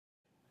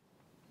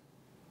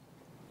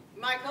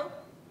Michael?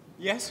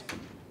 Yes?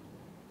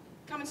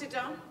 Come and sit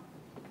down.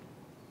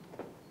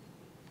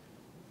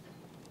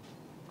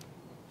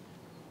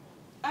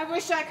 I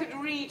wish I could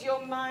read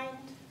your mind.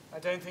 I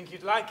don't think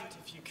you'd like it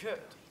if you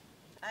could.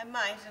 I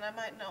might and I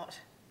might not.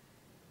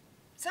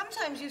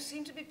 Sometimes you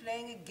seem to be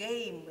playing a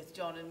game with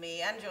John and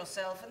me and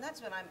yourself, and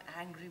that's when I'm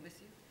angry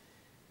with you.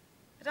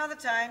 At other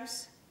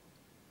times,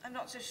 I'm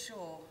not so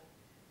sure.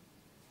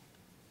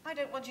 I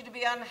don't want you to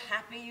be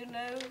unhappy, you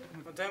know.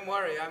 Well, don't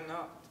worry, I'm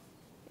not.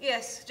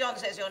 Yes, John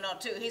says you're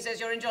not too. He says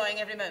you're enjoying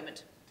every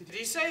moment. Did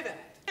he say that?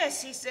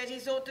 Yes, he said he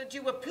thought that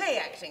you were play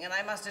acting, and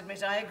I must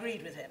admit I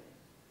agreed with him.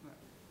 Well,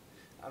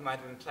 I might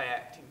have been play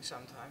acting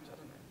sometimes, I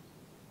don't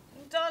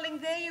know. Darling,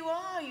 there you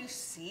are, you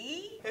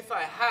see? If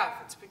I have,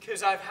 it's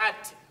because I've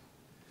had to.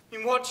 I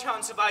mean, what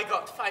chance have I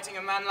got fighting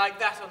a man like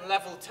that on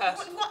level terms?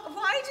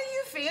 Why do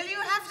you feel you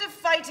have to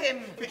fight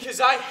him? Because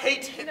I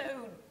hate him.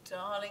 No,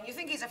 darling, you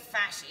think he's a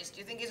fascist,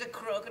 you think he's a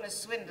crook and a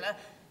swindler.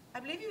 I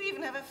believe you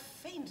even have a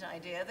faint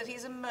idea that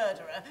he's a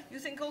murderer. You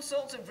think all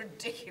sorts of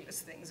ridiculous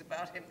things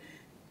about him.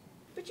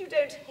 But you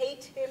don't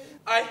hate him.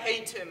 I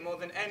hate him more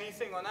than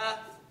anything on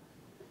earth.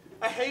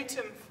 I hate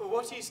him for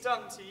what he's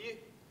done to you.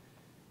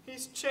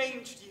 He's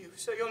changed you,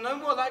 so you're no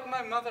more like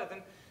my mother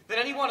than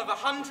any one of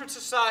 100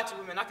 society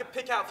women I could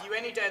pick out for you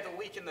any day of the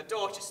week in the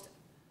Dorchester.